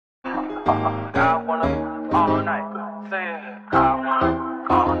I wanna all night. Say it. I wanna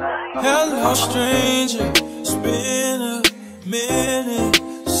all night. Hello, stranger. It's been a minute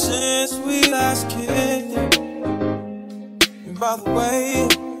since we last kicked it. And by the way,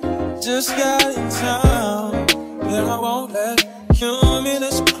 just got in town, and I won't let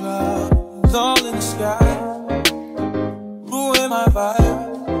cumulus clouds all in the sky ruin my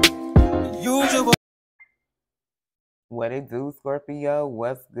vibe. Usual. What it do, Scorpio?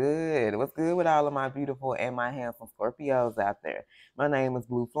 What's good? What's good with all of my beautiful and my handsome Scorpios out there? My name is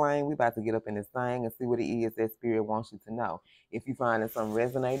Blue Flame. We about to get up in this thing and see what it is that Spirit wants you to know. If you find that something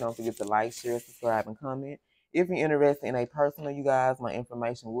resonate, don't forget to like, share, subscribe, and comment. If you're interested in a personal, you guys, my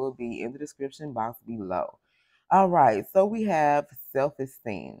information will be in the description box below. All right, so we have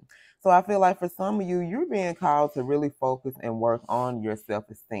self-esteem. So I feel like for some of you, you're being called to really focus and work on your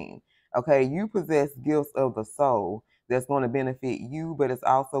self-esteem. Okay, you possess gifts of the soul that's going to benefit you, but it's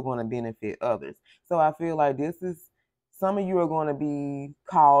also going to benefit others. So I feel like some of you are going to be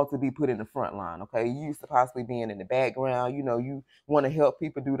called to be put in the front line, okay? You used to possibly being in the background, you know, you want to help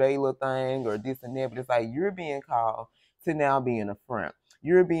people do their little thing or this and that, but it's like you're being called to now be in the front.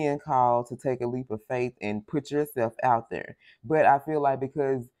 You're being called to take a leap of faith and put yourself out there. But I feel like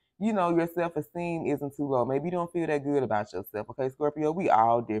because you know, your self-esteem isn't too low. Maybe you don't feel that good about yourself. Okay, Scorpio, we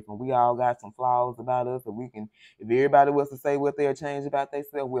all different. We all got some flaws about us. And if everybody was to say what they'll change about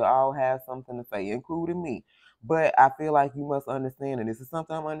themselves, we'll all have something to say, including me. But I feel like you must understand, and this is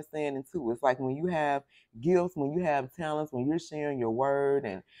something I'm understanding too. It's like when you have gifts, when you have talents, when you're sharing your word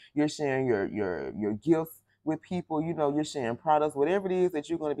and you're sharing your gifts with people, you know, you're sharing products, whatever it is that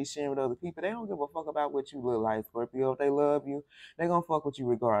you're going to be sharing with other people, they don't give a fuck about what you look like, Scorpio. If they love you, they're going to fuck with you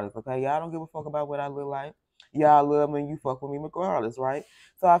regardless, okay? Y'all don't give a fuck about what I look like. Y'all love me and you fuck with me regardless, right?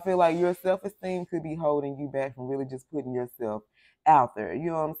 So I feel like your self-esteem could be holding you back from really just putting yourself out there.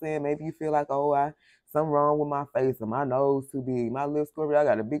 You know what I'm saying? Maybe you feel like, oh, something wrong with my face or my nose too big. My lips, Scorpio, I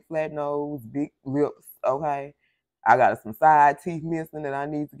got a big flat nose, big lips, okay? I got some side teeth missing that I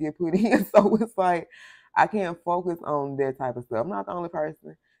need to get put in. So it's like, I can't focus on that type of stuff. I'm not the only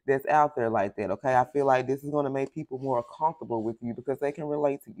person that's out there like that, okay? I feel like this is going to make people more comfortable with you because they can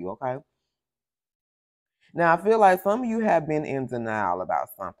relate to you, okay? Now, I feel like some of you have been in denial about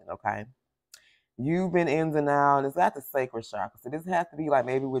something, okay? You've been in denial, and it's at the sacral chakra. So this has to be like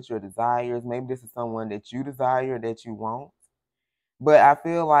maybe with your desires. Maybe this is someone that you desire, that you want. But I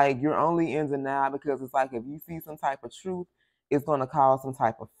feel like you're only in denial because it's like if you see some type of truth, it's going to cause some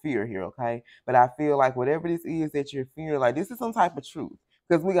type of fear here, okay? But I feel like whatever this is that you're fearing, like this is some type of truth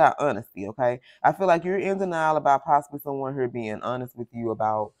because we got honesty, okay? I feel like you're in denial about possibly someone here being honest with you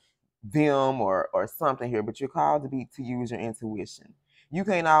about them or something here, but you're called to use your intuition. You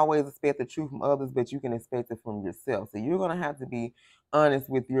can't always expect the truth from others, but you can expect it from yourself. So you're going to have to be honest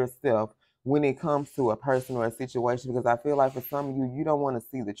with yourself when it comes to a person or a situation, because I feel like for some of you, you don't want to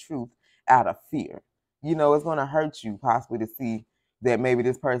see the truth out of fear. You know, it's going to hurt you possibly to see that maybe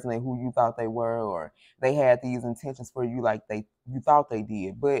this person ain't who you thought they were, or they had these intentions for you like you thought they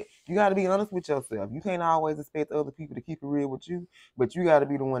did. But you got to be honest with yourself. You can't always expect other people to keep it real with you, but you got to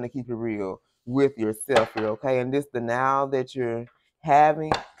be the one to keep it real with yourself here, okay? And this denial that you're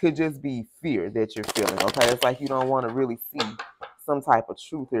having could just be fear that you're feeling, okay? It's like you don't want to really see some type of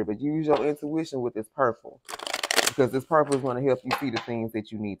truth here, but use your intuition with this purple because this purple is going to help you see the things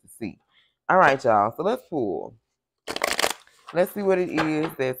that you need to see. All right, y'all. So let's pull. Let's see what it is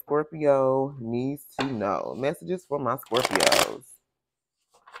that Scorpio needs to know. Messages for my Scorpios.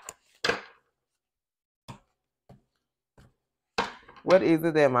 What is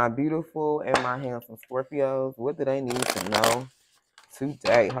it that my beautiful and my handsome Scorpios, what do they need to know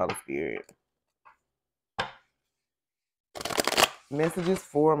today, Holy Spirit? Messages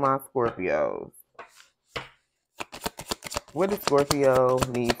for my Scorpios. What does Scorpio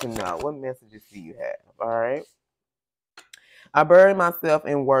need to know? What messages do you have? All right. I bury myself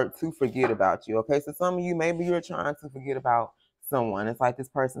in work to forget about you. Okay, so some of you, maybe you're trying to forget about someone. It's like this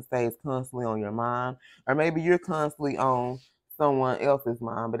person stays constantly on your mind, or maybe you're constantly on someone else's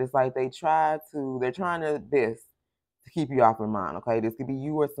mind, but it's like they're trying their best to keep you off your mind, okay? This could be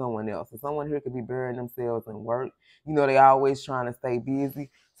you or someone else. So someone here could be burying themselves in work. You know, they always trying to stay busy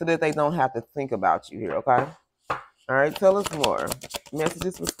so that they don't have to think about you here, okay? All right, tell us more.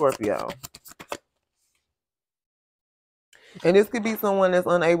 Messages for Scorpio. And this could be someone that's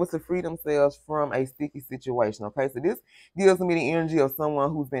unable to free themselves from a sticky situation, okay? So this gives me the energy of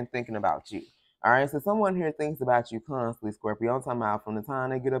someone who's been thinking about you. All right, so someone here thinks about you constantly, Scorpio. I'm talking about from the time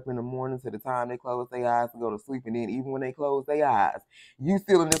they get up in the morning to the time they close their eyes to go to sleep. And then even when they close their eyes, you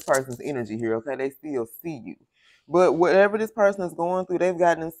still in this person's energy here, okay? They still see you. But whatever this person is going through, they've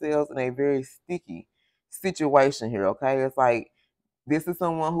gotten themselves in a very sticky situation here, okay? It's like this is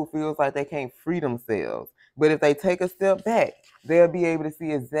someone who feels like they can't free themselves. But if they take a step back, they'll be able to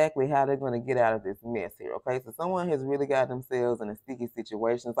see exactly how they're going to get out of this mess here, okay? So someone has really got themselves in a sticky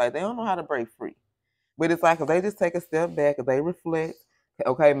situation. It's like they don't know how to break free. But it's like if they just take a step back, if they reflect,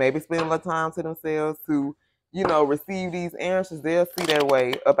 okay, maybe spend a little time to themselves to, receive these answers, they'll see their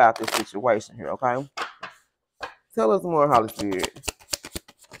way about this situation here, okay? Tell us more, Holy Spirit.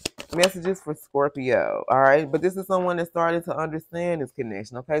 Messages for Scorpio, all right? But this is someone that's starting to understand this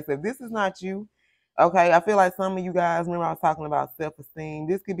connection, okay? So if this is not you, okay, I feel like some of you guys, remember I was talking about self-esteem.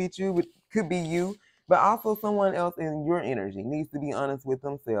 This could be you, but also someone else in your energy needs to be honest with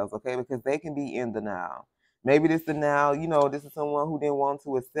themselves, okay? Because they can be in denial. Maybe this denial, this is someone who didn't want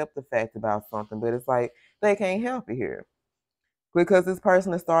to accept the fact about something, but it's like they can't help it here. Because this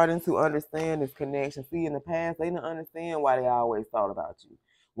person is starting to understand this connection. See, in the past, they didn't understand why they always thought about you.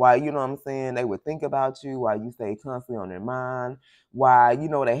 Why, they would think about you, why you stay constantly on their mind, why,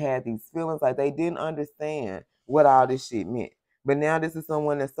 they had these feelings. Like they didn't understand what all this shit meant. But now this is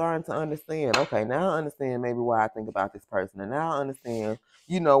someone that's starting to understand. Okay, now I understand maybe why I think about this person. And now I understand,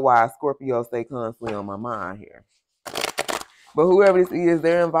 why Scorpio stay constantly on my mind here. But whoever this is,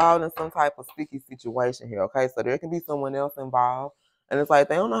 they're involved in some type of sticky situation here, okay? So there can be someone else involved. And it's like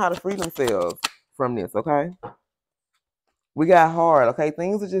they don't know how to free themselves from this, okay? We got hard, okay?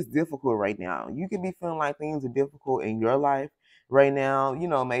 Things are just difficult right now. You can be feeling like things are difficult in your life right now,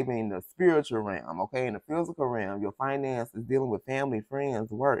 maybe in the spiritual realm, okay? In the physical realm, your finances, dealing with family, friends,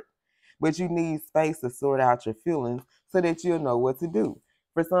 work. But you need space to sort out your feelings so that you'll know what to do.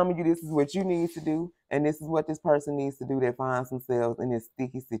 For some of you, this is what you need to do, and this is what this person needs to do that finds themselves in this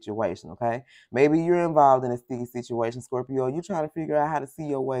sticky situation, okay? Maybe you're involved in a sticky situation, Scorpio. You're trying to figure out how to see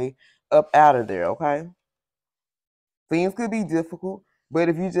your way up out of there, okay? Things could be difficult, but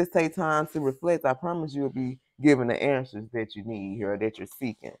if you just take time to reflect, I promise you'll be given the answers that you need here or that you're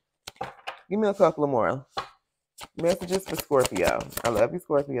seeking. Give me a couple of more messages for Scorpio. I love you,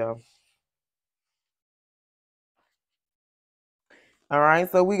 Scorpio. All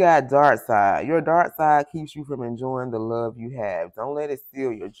right, so we got dark side. Your dark side keeps you from enjoying the love you have. Don't let it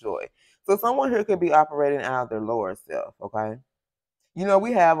steal your joy. So someone here could be operating out of their lower self, okay?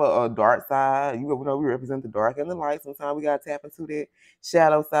 We have a dark side. We represent the dark and the light. Sometimes we got to tap into that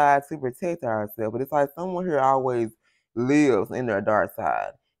shadow side to protect ourselves. But it's like someone here always lives in their dark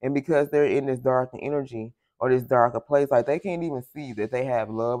side. And because they're in this dark energy or this darker place, like they can't even see that they have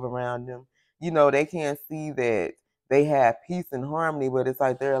love around them. They can't see that they have peace and harmony, but it's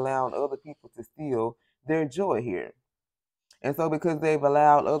like they're allowing other people to steal their joy here. And so because they've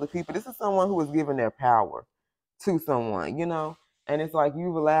allowed other people, this is someone who is giving their power to someone, and it's like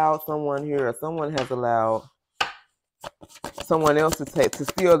you've allowed someone here, or someone has allowed someone else to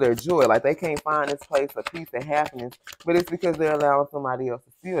steal their joy. Like they can't find this place of peace and happiness, but it's because they're allowing somebody else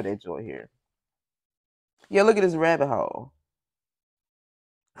to steal their joy here. Yeah, look at this rabbit hole.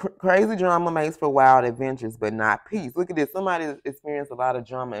 Crazy drama makes for wild adventures, but not peace. Look at this. Somebody experienced a lot of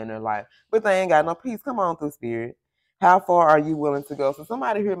drama in their life, but they ain't got no peace. Come on through, Spirit. How far are you willing to go? So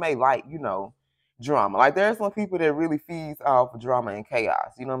somebody here may like, drama. Like there are some people that really feeds off drama and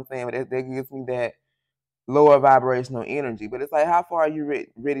chaos. You know what I'm saying? But that gives me that lower vibrational energy. But it's like, how far are you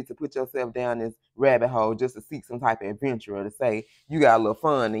ready to put yourself down this rabbit hole just to seek some type of adventure or to say you got a little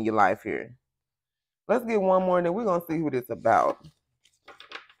fun in your life here? Let's get one more and then we're going to see who this is about.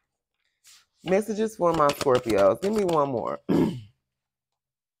 Messages for my Scorpios. Give me one more.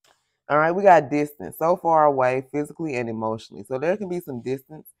 All right, we got distance. So far away, physically and emotionally. So there can be some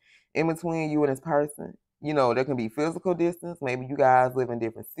distance in between you and this person. There can be physical distance. Maybe you guys live in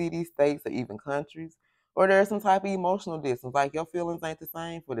different cities, states, or even countries. Or there's some type of emotional distance. Like your feelings ain't the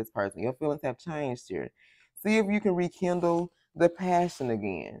same for this person. Your feelings have changed here. See if you can rekindle the passion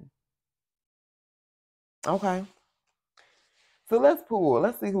again. Okay. So let's pull.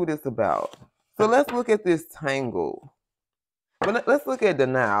 Let's see who this is about. So let's look at this tangle. But let's look at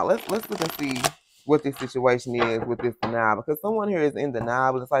denial. Let's look and see what this situation is with this denial. Because someone here is in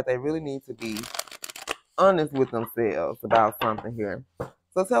denial, but it's like they really need to be honest with themselves about something here.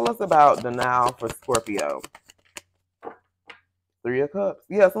 So tell us about denial for Scorpio. 3 of Cups.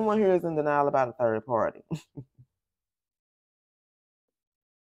 Yeah, someone here is in denial about a third party.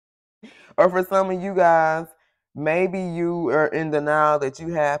 Or for some of you guys, maybe you are in denial that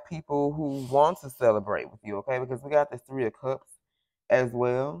you have people who want to celebrate with you, okay? Because we got this 3 of Cups as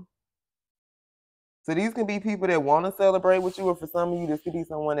well. So these can be people that want to celebrate with you, or for some of you, this could be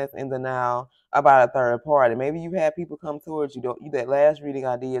someone that's in denial about a third party. Maybe you had people come towards you. That last reading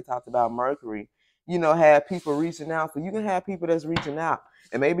I did talked about Mercury, you know, have people reaching out. So you can have people that's reaching out.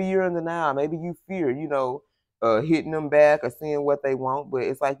 And maybe you're in denial. Maybe you fear, you know, hitting them back or seeing what they want. But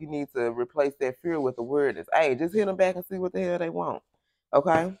it's like you need to replace that fear with awareness. Hey, just hit them back and see what the hell they want.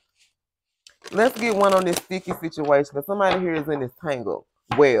 Okay? Let's get one on this sticky situation. But somebody here is in this tangle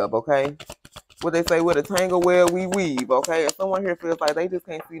web, okay? What they say, with a tangle web, we weave, okay? And someone here feels like they just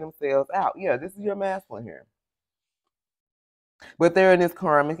can't see themselves out. Yeah, this is your masculine here. But they're in this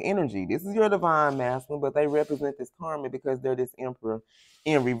karmic energy. This is your divine masculine, but they represent this karma because they're this emperor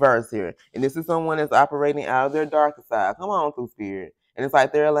in reverse here. And this is someone that's operating out of their darker side. Come on through spirit. And it's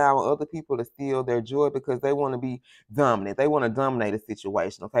like they're allowing other people to steal their joy because they want to be dominant. They want to dominate a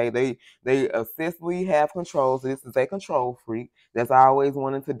situation, okay? They obsessively have control. So this is a control freak that's always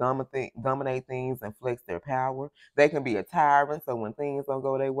wanting to dominate things and flex their power. They can be a tyrant, so when things don't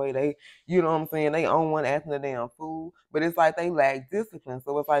go their way, they, you know what I'm saying, they own one acting a damn fool. But it's like they lack discipline.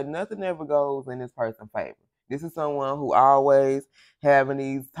 So it's like nothing ever goes in this person's favor. This is someone who always having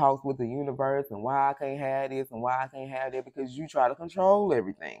these talks with the universe and why I can't have this and why I can't have that, because you try to control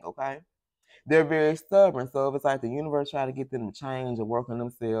everything, okay? They're very stubborn. So if it's like the universe try to get them to change and work on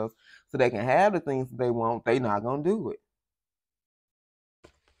themselves so they can have the things that they want, they're not going to do it.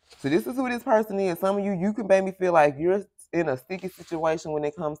 So this is who this person is. Some of you can make me feel like you're in a sticky situation when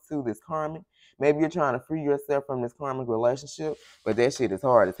it comes to this karmic. Maybe you're trying to free yourself from this karmic relationship, but that shit is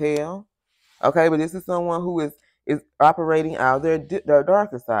hard as hell. Okay, but this is someone who is operating out their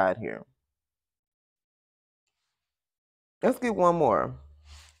darker side here. Let's get one more.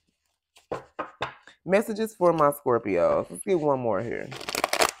 Messages for my Scorpios. Let's get one more here.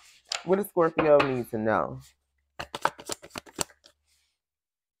 What does Scorpio need to know?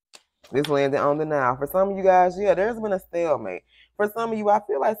 This landed on the now. For some of you guys, yeah, there's been a stalemate. For some of you, I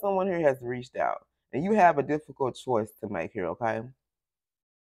feel like someone here has reached out. And you have a difficult choice to make here, okay?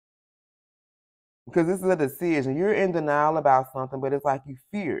 Because this is a decision. You're in denial about something, but it's like you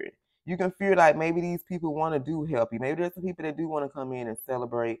fear it. You can fear like maybe these people want to do help you. Maybe there's some people that do want to come in and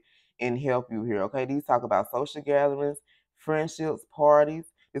celebrate and help you here, okay? These talk about social gatherings, friendships, parties.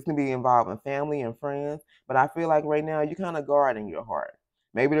 This can be involving family and friends. But I feel like right now you're kind of guarding your heart.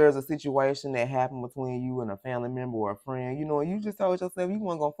 Maybe there's a situation that happened between you and a family member or a friend. You know, you just told yourself you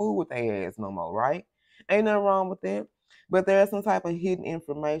weren't going to fool with their ass no more, right? Ain't nothing wrong with that. But there's some type of hidden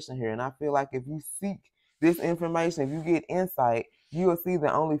information here. And I feel like if you seek this information, if you get insight, you will see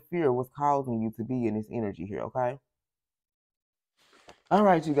that only fear was causing you to be in this energy here, okay? All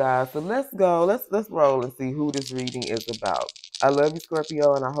right, you guys. So let's go. Let's roll and see who this reading is about. I love you,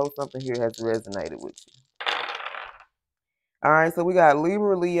 Scorpio, and I hope something here has resonated with you. All right, so we got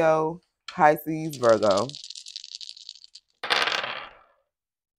Libra, Leo, Pisces, Virgo.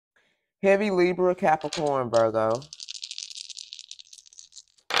 Heavy Libra, Capricorn, Virgo.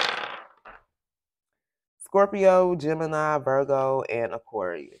 Scorpio, Gemini, Virgo, and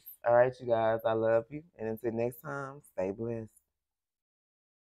Aquarius. All right, you guys, I love you. And until next time, stay blessed.